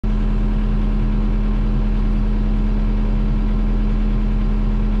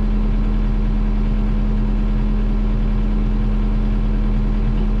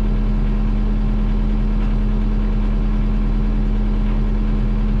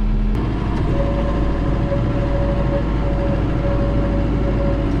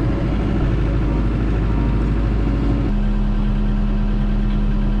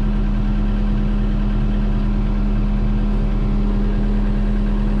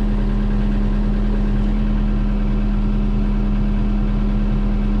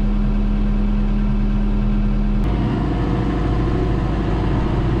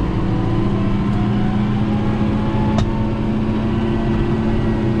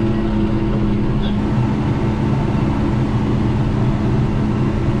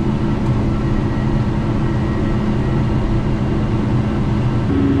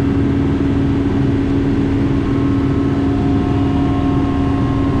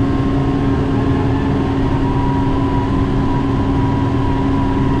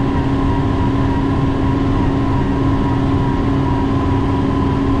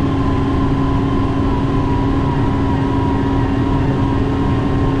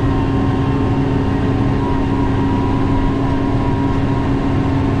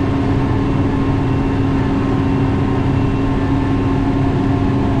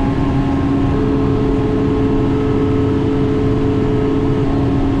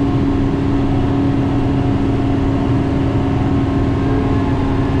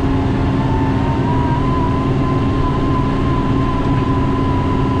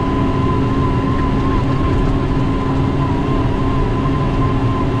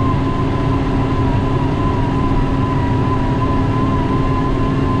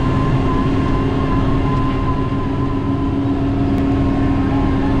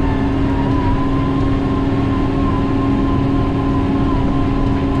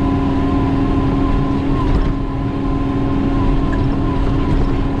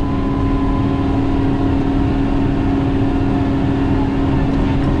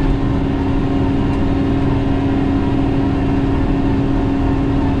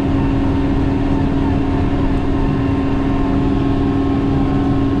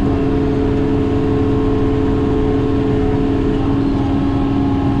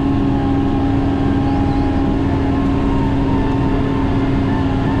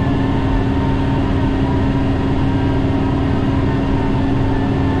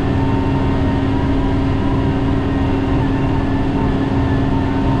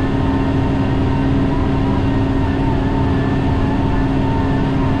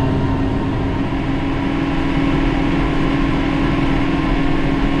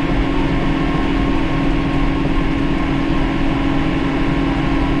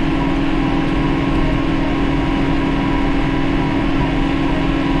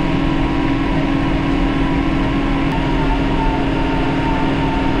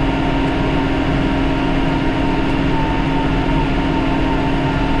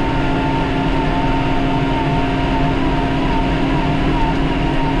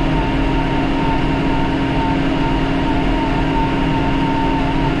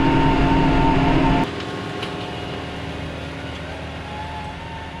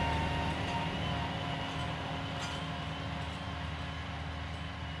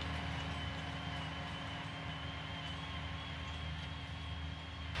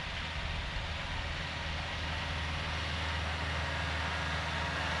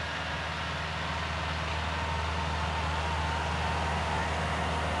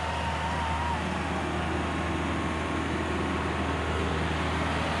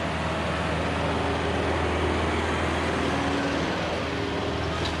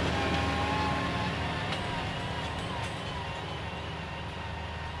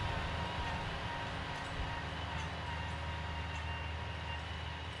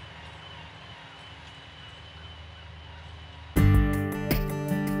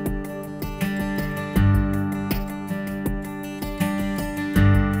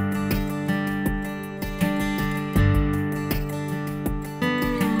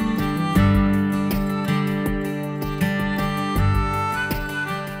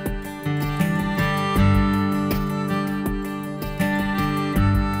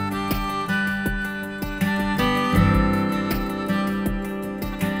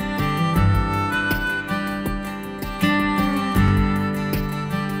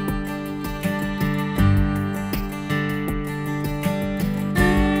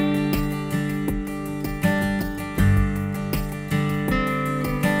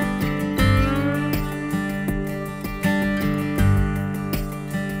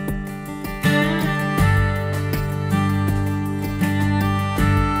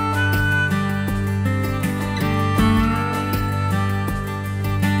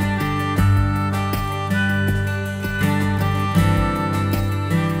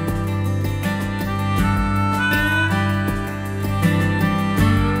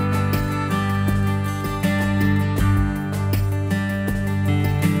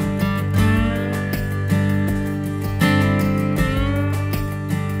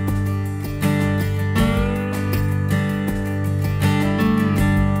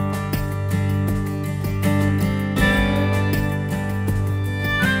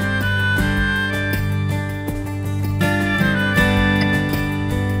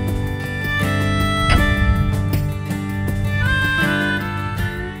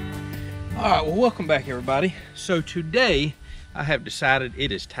All right, well, welcome back, everybody. So today I have decided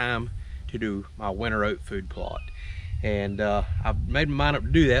it is time to do my winter oat food plot. And I've made my mind up to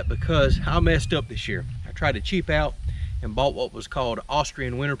do that because I messed up this year. I tried to cheap out and bought what was called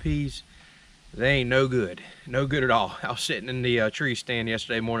Austrian winter peas. They ain't no good at all. I was sitting in the tree stand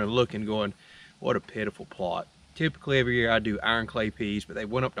yesterday morning looking, going, what a pitiful plot. Typically every year I do iron clay peas, but they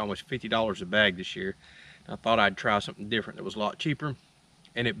went up to almost $50 a bag this year. I thought I'd try something different that was a lot cheaper,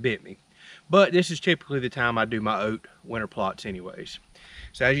 and it bit me. But this is typically the time I do my oat winter plots anyways.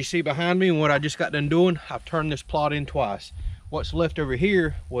 So as you see behind me and what I just got done doing, I've turned this plot in twice. What's left over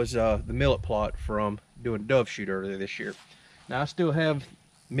here was the millet plot from doing dove shoot earlier this year. Now I still have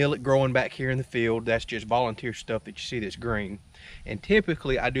millet growing back here in the field. That's just volunteer stuff that you see that's green. And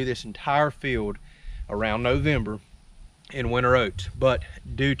typically I do this entire field around November in winter oats, but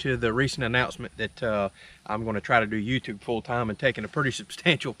due to the recent announcement that I'm going to try to do YouTube full-time and taking a pretty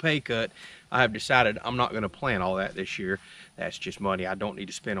substantial pay cut, I have decided I'm not going to plant all that this year. That's just money I don't need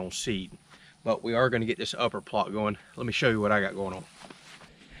to spend on seed. But we are going to get this upper plot going. Let me show you what I got going on.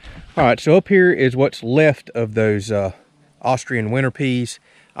 All right, so up here is what's left of those Austrian winter peas.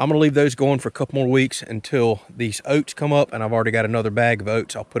 I'm going to leave those going for a couple more weeks until these oats come up, and I've already got another bag of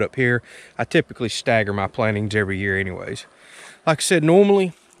oats I'll put up here. I typically stagger my plantings every year anyways. Like I said,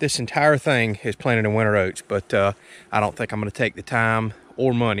 normally this entire thing is planted in winter oats, but I don't think I'm going to take the time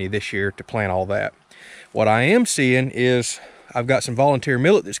or money this year to plant all that. What I am seeing is I've got some volunteer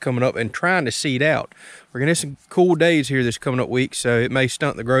millet that's coming up and trying to seed out. We're going to have some cool days here this coming up week, so it may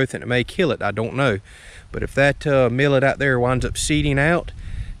stunt the growth and it may kill it. I don't know. But if that millet out there winds up seeding out,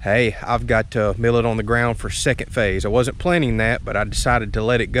 hey, I've got millet on the ground for second phase. I wasn't planning that, but I decided to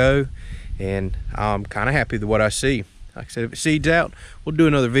let it go, and I'm kind of happy with what I see. Like I said, if it seeds out, we'll do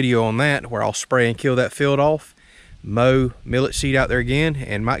another video on that where I'll spray and kill that field off, mow millet seed out there again,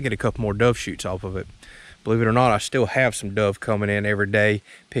 and might get a couple more dove shoots off of it. Believe it or not, I still have some dove coming in every day,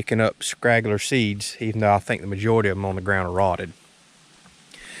 picking up scraggler seeds, even though I think the majority of them on the ground are rotted.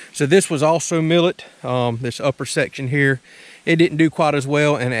 So this was also millet, this upper section here. It didn't do quite as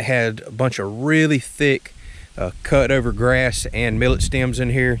well, and it had a bunch of really thick cut over grass and millet stems in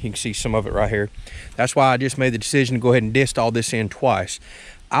here. You can see some of it right here. That's why I just made the decision to go ahead and disc all this in twice.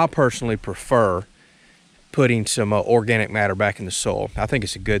 I personally prefer putting some organic matter back in the soil. I think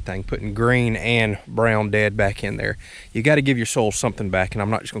it's a good thing, putting green and brown dead back in there. You got to give your soil something back, and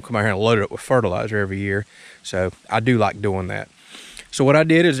I'm not just going to come out here and load it up with fertilizer every year. So I do like doing that. So what I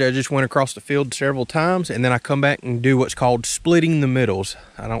did is I just went across the field several times, and then I come back and do what's called splitting the middles.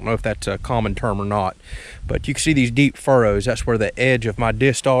 I don't know if that's a common term or not, but you can see these deep furrows. That's where the edge of my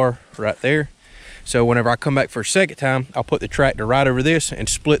disc are, right there. So whenever I come back for a second time, I'll put the tractor right over this and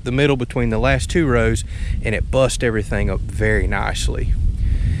split the middle between the last two rows, and it busts everything up very nicely.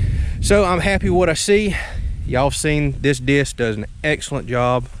 So I'm happy with what I see. Y'all have seen this disc does an excellent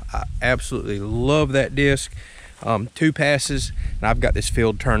job. I absolutely love that disc. 2 passes, and I've got this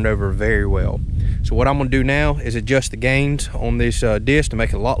field turned over very well. So what I'm going to do now is adjust the gains on this disc to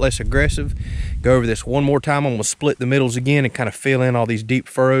make it a lot less aggressive. Go over this one more time. I'm going to split the middles again and kind of fill in all these deep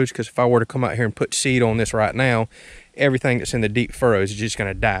furrows, because if I were to come out here and put seed on this right now, everything that's in the deep furrows is just going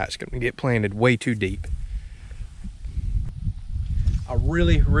to die. It's going to get planted way too deep. I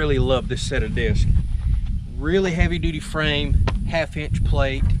really love this set of discs. Really heavy duty frame, 1/2-inch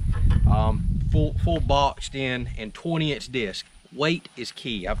plate, full boxed in, and 20-inch disc. Weight is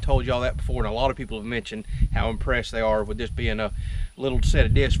key. I've told y'all that before, and a lot of people have mentioned how impressed they are with this being a little set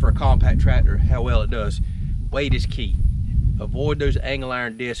of discs for a compact tractor, how well it does. Weight is key. Avoid those angle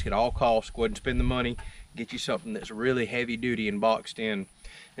iron discs at all costs. Go ahead and spend the money. Get you something that's really heavy duty and boxed in.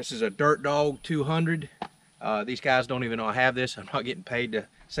 This is a Dirt Dog 200. These guys don't even know I have this. I'm not getting paid to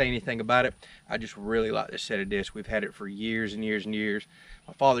say anything about it. I just really like this set of discs. We've had it for years and years and years.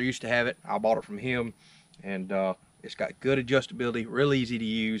 My father used to have it. I bought it from him, and it's got good adjustability, real easy to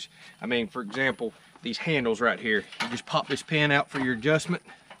use. I mean, for example, these handles right here, you just pop this pin out for your adjustment,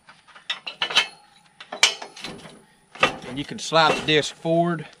 and you can slide the disc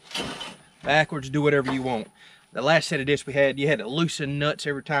forward, backwards, do whatever you want. The last set of discs we had, you had to loosen nuts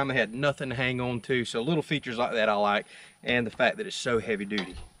every time. They had nothing to hang on to. So little features like that I like, and the fact that it's so heavy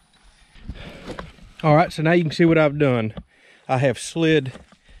duty. All right, so now you can see what I've done. I have slid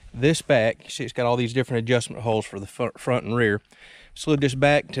this back. You see it's got all these different adjustment holes for the front and rear. Slid this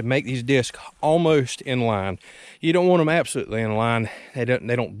back to make these discs almost in line. You don't want them absolutely in line. They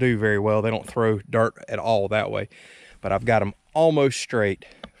don't do very well. They don't throw dirt at all that way. But I've got them almost straight,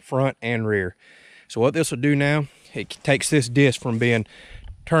 front and rear. So what this will do now, it takes this disc from being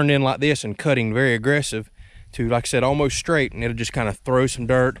turned in like this and cutting very aggressive to, like I said, almost straight, and it'll just kind of throw some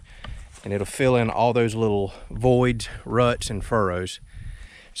dirt and it'll fill in all those little voids, ruts, and furrows.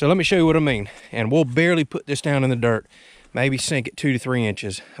 So let me show you what I mean. And we'll barely put this down in the dirt, maybe sink it 2 to 3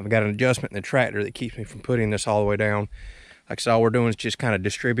 inches. I've got an adjustment in the tractor that keeps me from putting this all the way down. Like I said, all we're doing is just kind of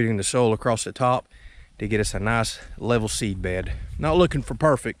distributing the soil across the top to get us a nice level seed bed. Not looking for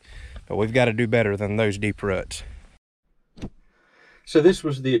perfect, but we've got to do better than those deep ruts. So this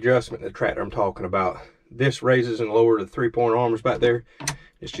was the adjustment in the tractor I'm talking about. This raises and lowers the 3-point arms back there.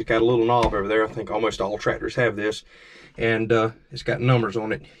 It's just got a little knob over there. I think almost all tractors have this. And it's got numbers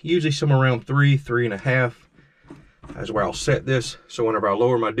on it. Usually somewhere around 3, 3.5 is where I'll set this. So whenever I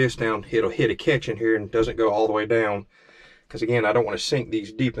lower my disc down, it'll hit a catch in here and doesn't go all the way down. Because again, I don't want to sink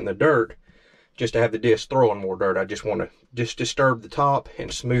these deep in the dirt just to have the disc throwing more dirt. I just want to just disturb the top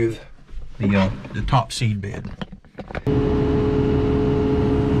and smooth the top seed bed.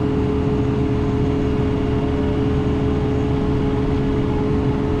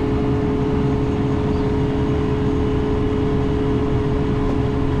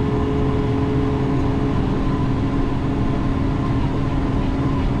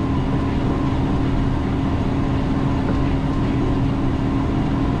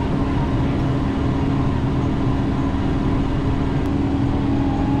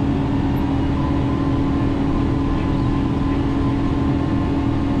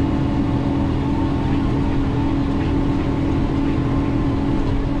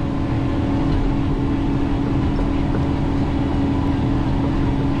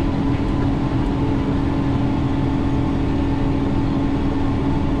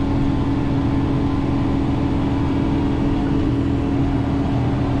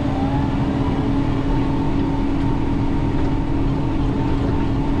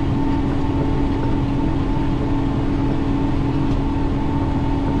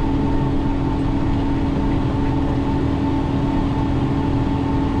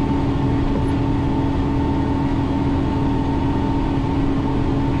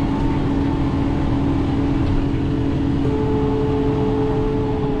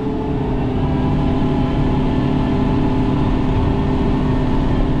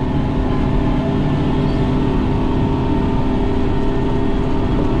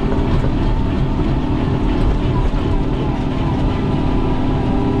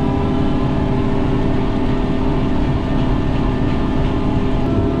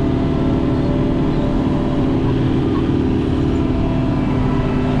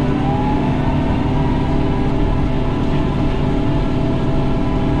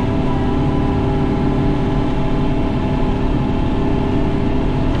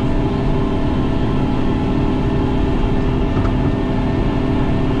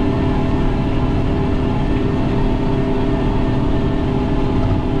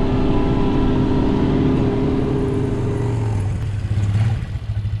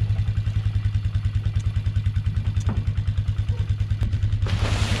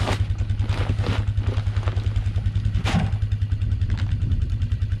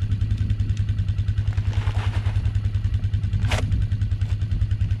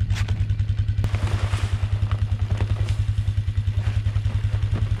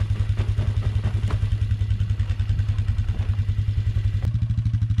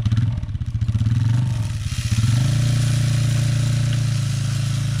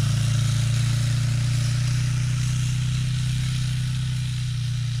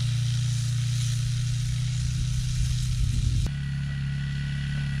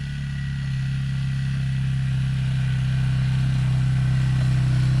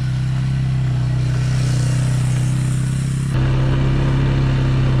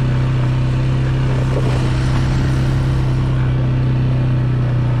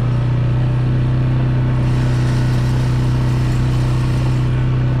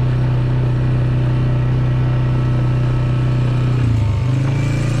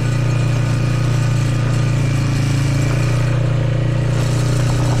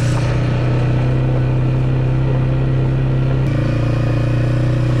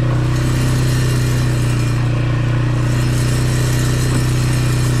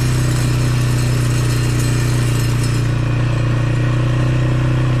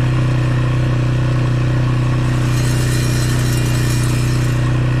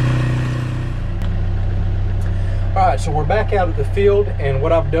 So we're back out at the field, and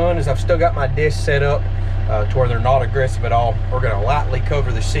what I've done is I've still got my discs set up to where they're not aggressive at all. We're going to lightly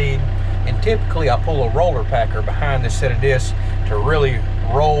cover the seed, and typically I pull a roller packer behind this set of discs to really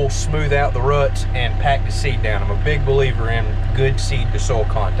roll, smooth out the ruts, and pack the seed down. I'm a big believer in good seed to soil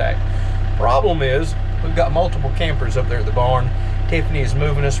contact. Problem is, we've got multiple campers up there at the barn. Tiffany is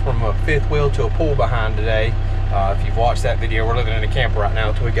moving us from a fifth wheel to a pull behind today, If you've watched that video, we're living in a camper right now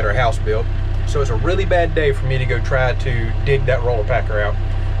until we get our house built. So it's a really bad day for me to go try to dig that roller packer out.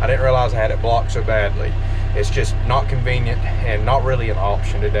 I didn't realize I had it blocked so badly. It's just not convenient and not really an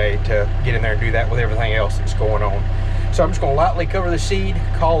option today to get in there and do that with everything else that's going on. So I'm just gonna lightly cover the seed,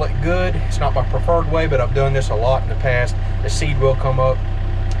 call it good. It's not my preferred way, but I've done this a lot in the past. The seed will come up.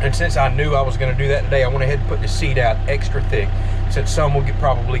 And since I knew I was gonna do that today, I went ahead and put the seed out extra thick, since some will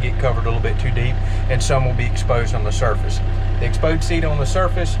probably get covered a little bit too deep and some will be exposed on the surface. The exposed seed on the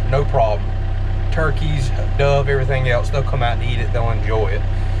surface, no problem. Turkeys, dove, everything else, they'll come out and eat it, they'll enjoy it.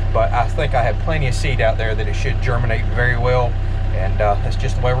 But I think I have plenty of seed out there that it should germinate very well, and that's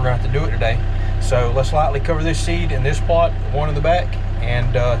just the way we're gonna have to do it today. So let's lightly cover this seed in this plot, one in the back,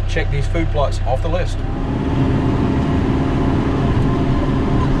 and check these food plots off the list.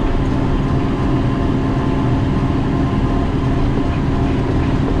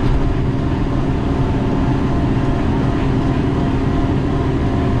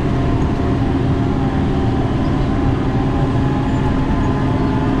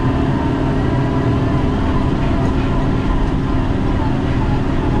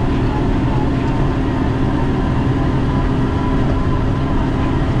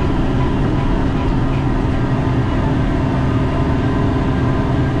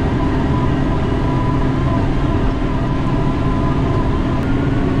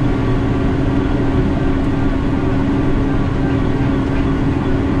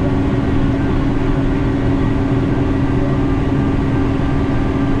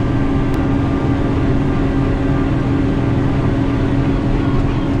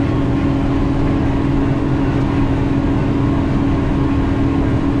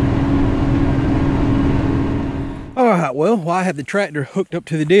 Well, while I have the tractor hooked up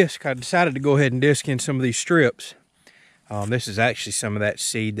to the disc, I decided to go ahead and disc in some of these strips. This is actually some of that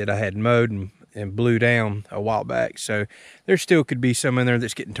seed that I had mowed and blew down a while back. So there still could be some in there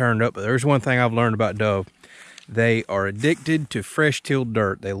that's getting turned up. But there's one thing I've learned about dove. They are addicted to fresh tilled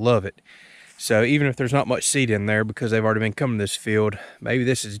dirt. They love it. So even if there's not much seed in there because they've already been coming to this field, maybe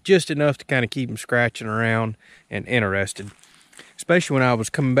this is just enough to kind of keep them scratching around and interested. Especially when I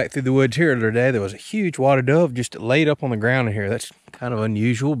was coming back through the woods here the other day, there was a huge wad of dove just laid up on the ground in here. That's kind of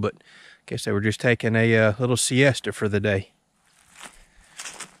unusual, but I guess they were just taking a little siesta for the day.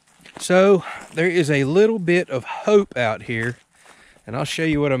 So there is a little bit of hope out here, and I'll show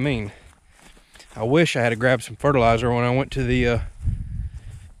you what I mean. I wish I had grabbed some fertilizer when I went to the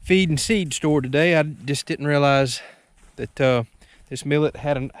feed and seed store today. I just didn't realize that this millet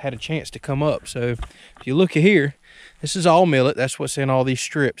had a chance to come up. So if you look at here, this is all millet. That's what's in all these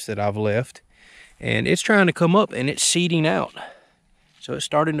strips that I've left. And it's trying to come up and it's seeding out. So it's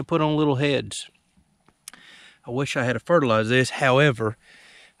starting to put on little heads. I wish I had fertilized this. However,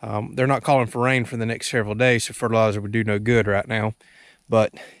 they're not calling for rain for the next several days, so fertilizer would do no good right now.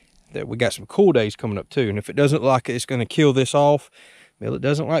 But we got some cool days coming up too. And if it doesn't look like it's going to kill this off, millet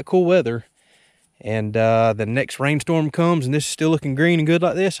doesn't like cool weather, and the next rainstorm comes and this is still looking green and good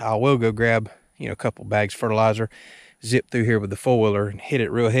like this, I will go grab, a couple bags of fertilizer, zip through here with the four-wheeler and hit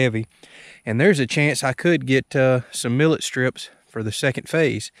it real heavy. And there's a chance I could get some millet strips for the second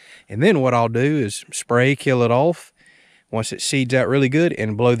phase. And then what I'll do is spray, kill it off once it seeds out really good,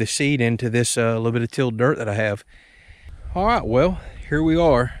 and blow the seed into this little bit of tilled dirt that I have. All right, well, here we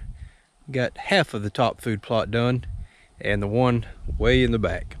are. Got half of the top food plot done and the one way in the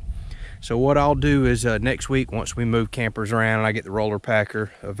back. So what I'll do is next week, once we move campers around and I get the roller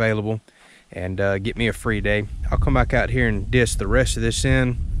packer available and get me a free day, I'll come back out here and disc the rest of this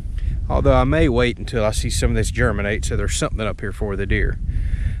in. Although I may wait until I see some of this germinate, so there's something up here for the deer.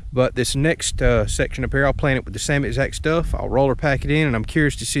 But this next section up here, I'll plant it with the same exact stuff. I'll roller pack it in, and I'm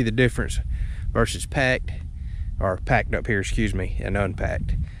curious to see the difference versus packed up here, excuse me, and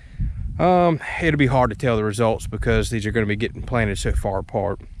unpacked. It'll be hard to tell the results because these are going to be getting planted so far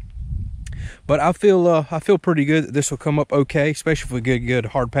apart. But I feel pretty good that this will come up okay, especially if we get good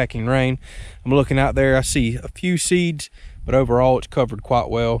hard packing rain. I'm looking out there, I see a few seeds, but overall it's covered quite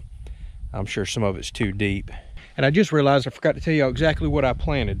well. I'm sure some of it's too deep. And I just realized I forgot to tell you exactly what I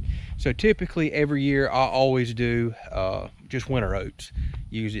planted. So typically every year I always do just winter oats.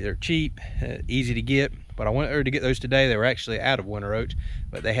 Usually they're cheap, easy to get, but I went there to get those today. They were actually out of winter oats,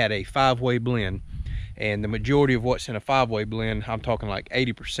 but they had a 5-way blend. And the majority of what's in a 5-way blend, I'm talking like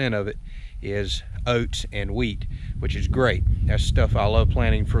 80% of it, is oats and wheat, which is great. That's stuff I love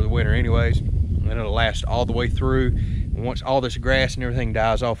planting for the winter anyways, and it'll last all the way through. And once all this grass and everything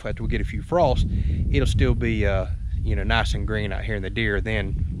dies off after we get a few frosts, it'll still be nice and green out here, and the deer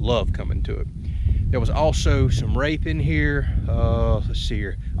then love coming to it. There was also some rape in here. Let's see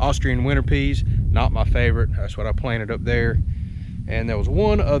here, Austrian winter peas. not my favorite. That's what I planted up there. And there was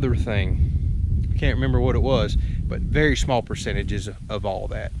one other thing, I can't remember what it was, but very small percentages of all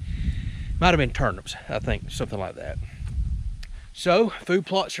that. Might have been turnips, I think, something like that. So food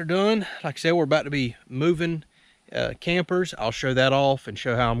plots are done. Like I said, we're about to be moving campers. I'll show that off and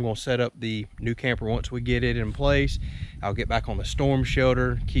show how I'm going to set up the new camper once we get it in place. I'll get back on the storm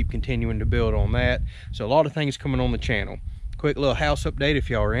shelter, keep continuing to build on that. So a lot of things coming on the channel. Quick little house update if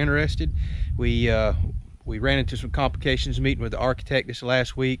y'all are interested. We ran into some complications meeting with the architect this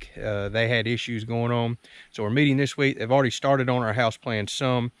last week. They had issues going on, so we're meeting this week. They've already started on our house plan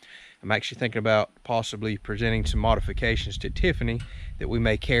some. I'm actually thinking about possibly presenting some modifications to Tiffany that we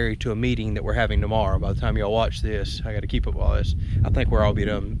may carry to a meeting that we're having tomorrow. By the time y'all watch this, I got to keep up with all this. I think we're all be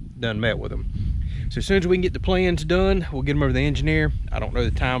done met with them. So as soon as we can get the plans done, we'll get them over to the engineer. I don't know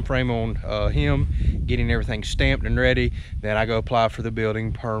the time frame on him getting everything stamped and ready. Then I go apply for the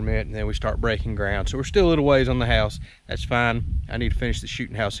building permit, and then we start breaking ground. So we're still a little ways on the house. That's fine. I need to finish the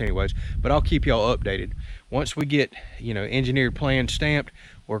shooting house anyways, but I'll keep y'all updated. Once we get, you know, engineered plans stamped,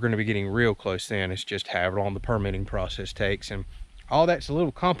 we're going to be getting real close then. It's just how long the permitting process takes, and all that's a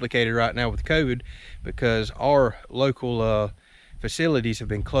little complicated right now with COVID because our local facilities have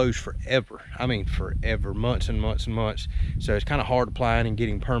been closed forever. I mean forever, months and months and months. So it's kind of hard applying and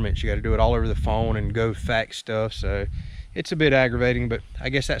getting permits. You got to do it all over the phone and go fax stuff. So it's a bit aggravating, but I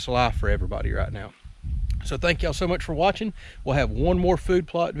guess that's life for everybody right now. So thank y'all so much for watching. We'll have one more food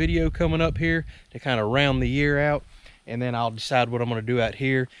plot video coming up here to kind of round the year out. And then I'll decide what I'm going to do out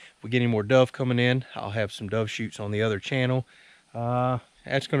here. If we get any more dove coming in, I'll have some dove shoots on the other channel.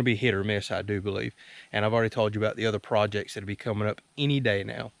 That's going to be hit or miss, I do believe. And I've already told you about the other projects that'll be coming up any day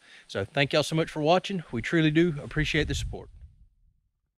now. So thank y'all so much for watching. We truly do appreciate the support.